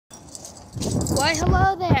Why,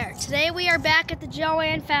 hello there. Today we are back at the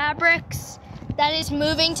Joann Fabrics that is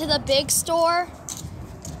moving to the big store,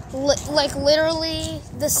 like literally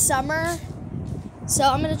this summer. So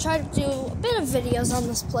I'm going to try to do a bit of videos on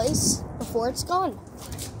this place before it's gone.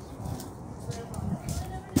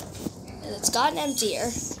 And it's gotten emptier.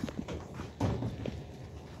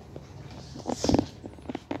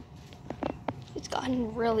 It's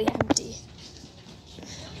gotten really empty.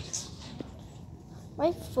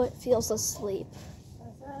 My foot feels asleep.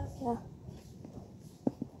 Yeah.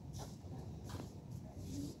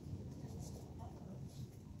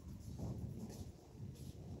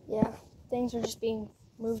 Yeah, things are just being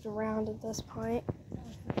moved around at this point.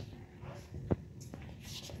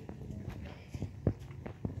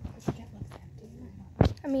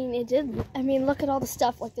 I mean, it did. I mean, look at all the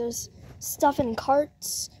stuff. Like, there's stuff in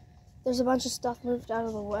carts. There's a bunch of stuff moved out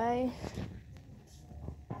of the way.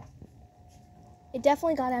 It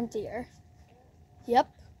definitely got emptier.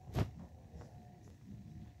 Yep.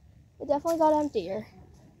 It definitely got emptier.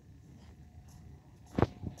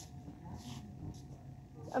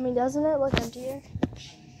 I mean, doesn't it look emptier?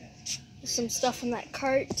 There's some stuff in that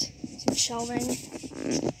cart, some shelving.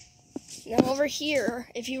 Now over here,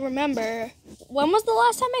 if you remember, when was the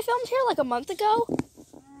last time I filmed here? Like a month ago?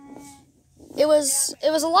 It was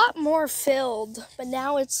a lot more filled, but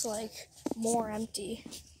now it's like more empty.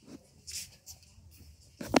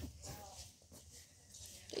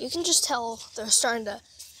 You can just tell they're starting to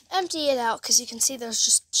empty it out because you can see there's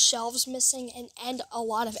just shelves missing and a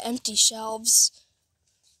lot of empty shelves.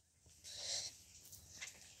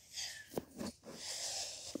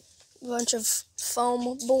 A bunch of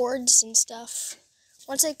foam boards and stuff.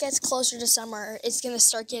 Once it gets closer to summer, it's going to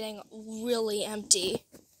start getting really empty.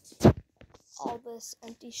 All this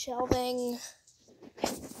empty shelving.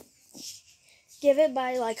 Give it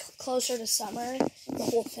by like closer to summer, the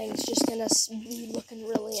whole thing's just gonna be looking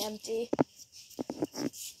really empty.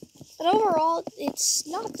 But overall, it's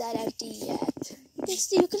not that empty yet.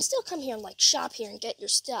 You can still come here and like shop here and get your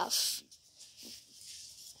stuff.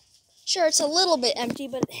 Sure, it's a little bit empty,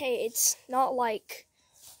 but hey, it's not like,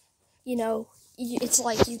 you know, it's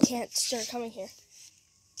like you can't start coming here.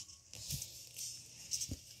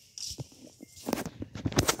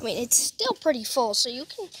 I mean, it's still pretty full, so you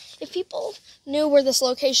can, if people knew where this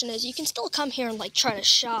location is, you can still come here and, like, try to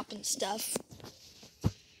shop and stuff.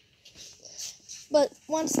 But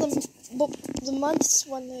once the months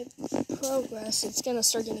when they progress, it's going to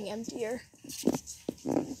start getting emptier.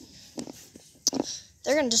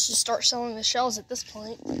 They're going to just start selling the shelves at this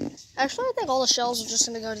point. Actually, I think all the shelves are just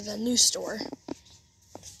going to go to the new store.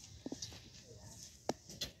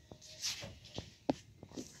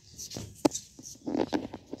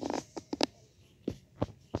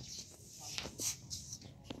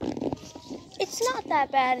 It's not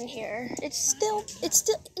that bad in here. It's still,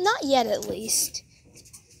 not yet at least.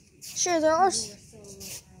 Sure, there's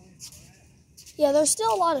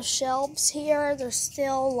still a lot of shelves here. There's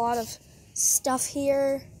still a lot of stuff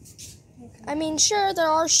here. I mean, sure, there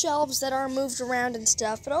are shelves that are moved around and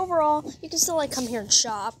stuff, but overall, you can still, like, come here and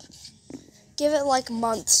shop. Give it, like,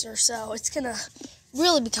 months or so. It's gonna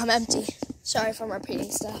really become empty. Sorry if I'm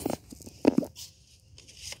repeating stuff.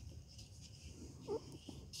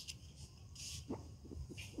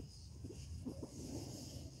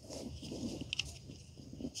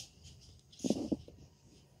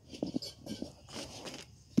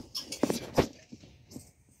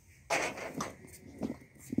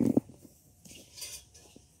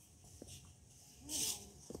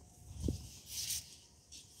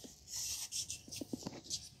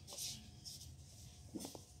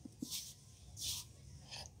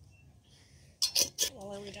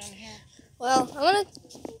 What are we doing here? Well, I'm gonna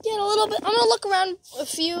get a little bit. I'm gonna look around a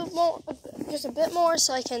few more, just a bit more,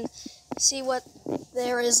 so I can see what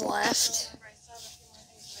there is left.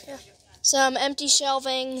 Yeah. Some empty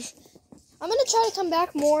shelving. I'm gonna try to come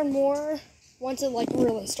back more and more once it like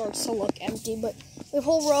really starts to look empty. But we have a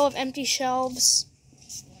whole row of empty shelves.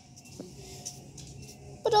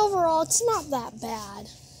 But overall, it's not that bad.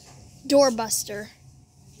 Doorbuster.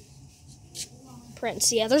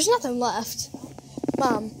 Prints. Yeah, there's nothing left.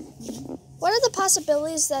 Mom, what are the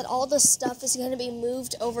possibilities that all this stuff is going to be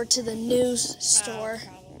moved over to the new store?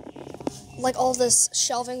 Like, all this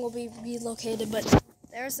shelving will be relocated, but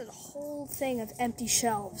there's a whole thing of empty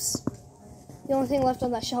shelves. The only thing left on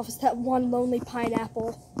that shelf is that one lonely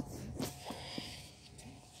pineapple.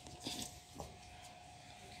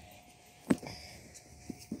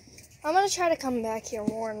 I'm going to try to come back here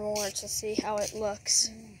more and more to see how it looks.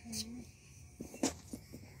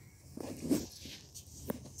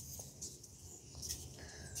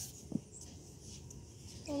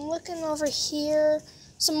 I'm looking over here.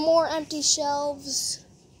 Some more empty shelves.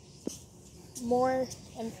 More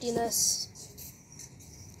emptiness.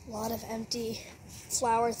 A lot of empty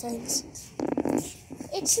flower things.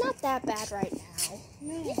 It's not that bad right now.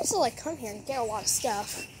 You can still like come here and get a lot of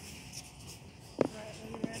stuff. Right,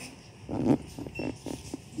 are you ready?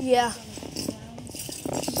 Yeah.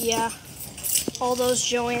 Yeah. All those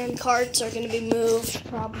Joann carts are going to be moved,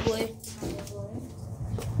 probably.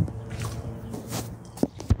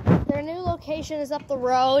 Their new location is up the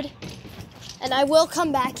road. And I will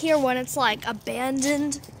come back here when it's like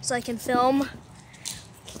abandoned so I can film.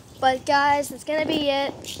 But guys, that's going to be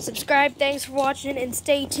it. Subscribe, thanks for watching, and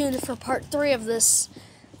stay tuned for part 3 of this.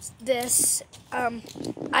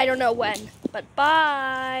 I don't know when, but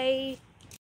bye.